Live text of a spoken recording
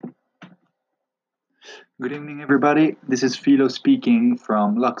Good evening, everybody. This is Philo speaking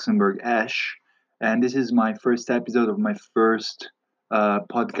from Luxembourg, Esch, and this is my first episode of my first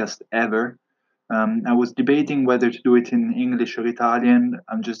podcast ever. I was debating whether to do it in English or Italian.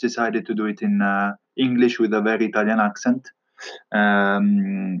 I'm just decided to do it in English with a very Italian accent.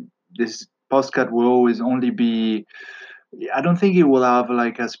 This podcast will always only be. I don't think it will have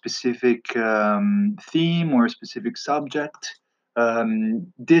like a specific theme or a specific subject.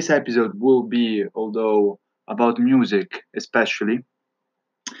 This episode will be, although about music especially,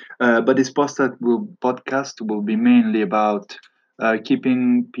 but this podcast will be mainly about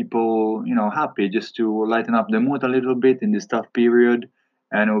keeping people, happy, just to lighten up the mood a little bit in this tough period.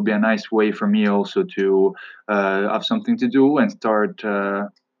 And it will be a nice way for me also to have something to do and start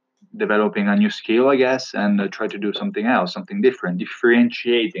developing a new skill, I guess, and try to do something else, something different,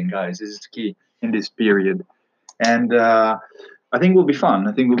 differentiating, guys. This is key in this period. And I think it will be fun.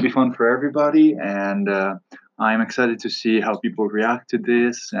 I think it will be fun for everybody. And I'm excited to see how people react to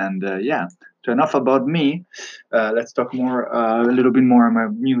this. And yeah, so enough about me. Let's talk more, a little bit more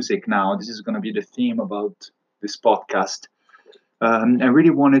about music now. This is going to be the theme about this podcast. I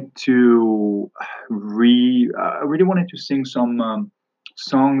really wanted to I really wanted to sing some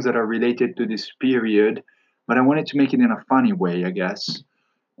songs that are related to this period, but I wanted to make it in a funny way, I guess.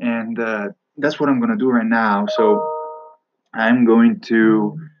 And that's what I'm gonna do right now. So I'm going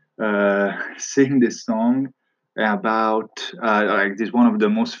to sing this song about like this one of the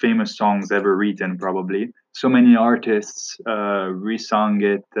most famous songs ever written, probably. So many artists resung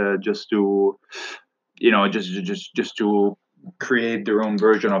it just to, just to create their own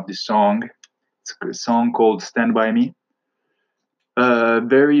version of this song. It's a song called "Stand by Me."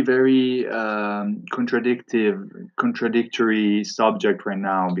 Very contradictory subject right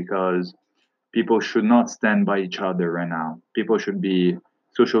now because people should not stand by each other right now. People should be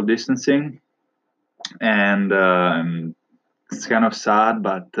social distancing, and it's kind of sad,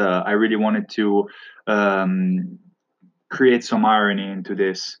 but I really wanted to um, create some irony into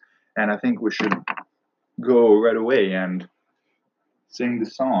this, and I think we should go right away and sing the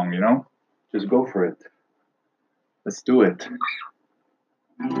song. Just go for it. Let's do it.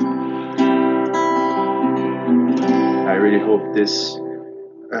 I really hope this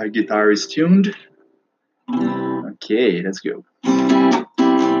guitar is tuned. Okay, let's go.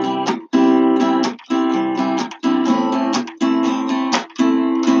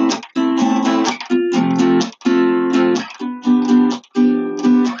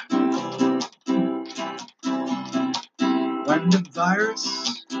 When the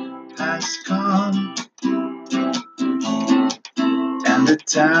virus has come and the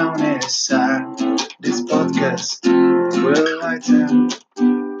town is sad, this podcast will lighten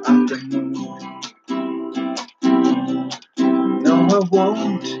up the mood. No, I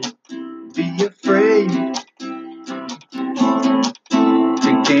won't be afraid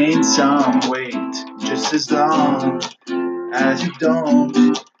to gain some weight, just as long as you don't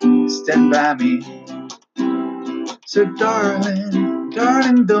stand by me. So darling,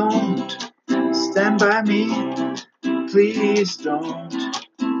 don't stand by me. Please don't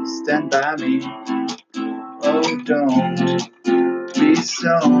stand by me. Oh, don't, please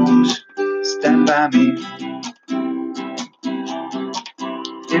don't stand by me.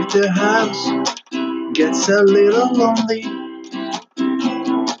 If the house gets a little lonely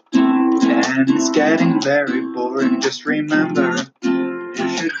and it's getting very boring, just remember you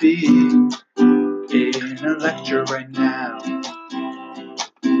should be in a lecture right now.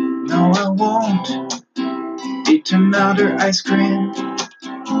 No, I won't eat another ice cream.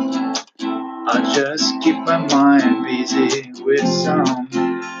 I'll just keep my mind busy with some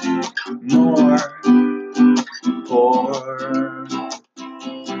more pour.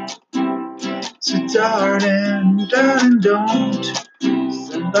 So darling, don't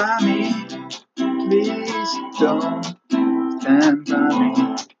stand by me. Please don't stand by me.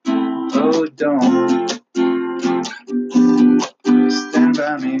 Oh, don't stand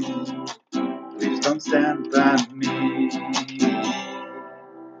by me. Please don't stand by me.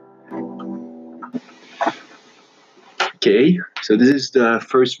 Okay, so this is the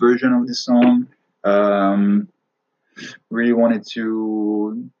first version of the song. Um, really wanted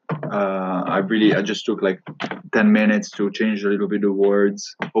to. I just took like 10 minutes to change a little bit of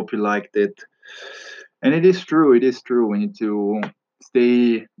words. Hope you liked it. And it is true. It is true. We need to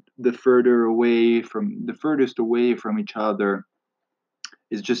stay the furthest away from each other.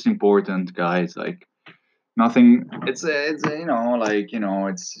 Is just important, guys. Like nothing. It's like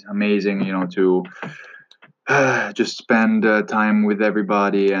it's amazing. To just spend time with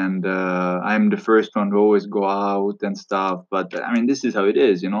everybody, and I'm the first one to always go out and stuff. But I mean, this is how it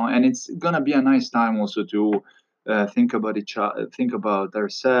is, and it's gonna be a nice time also to think about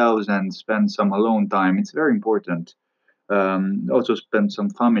ourselves and spend some alone time. It's very important. Also spend some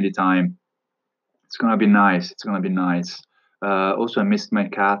family time. It's gonna be nice. It's gonna be nice. Also, I missed my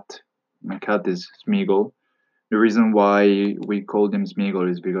cat. My cat is Smeagol. The reason why we called him Smeagol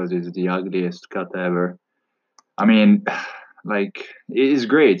is because he's the ugliest cat ever. I mean, like, it is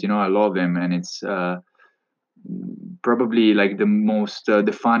great. I love him, and it's probably like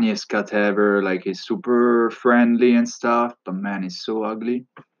the funniest cat ever. Like, he's super friendly and stuff, but man, he's so ugly.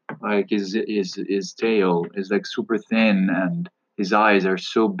 Like, his tail is like super thin, and his eyes are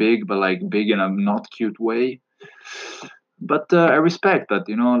so big, but like big in a not cute way. But I respect that.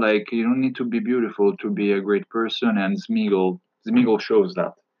 Like, you don't need to be beautiful to be a great person, and Smeagol shows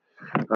that.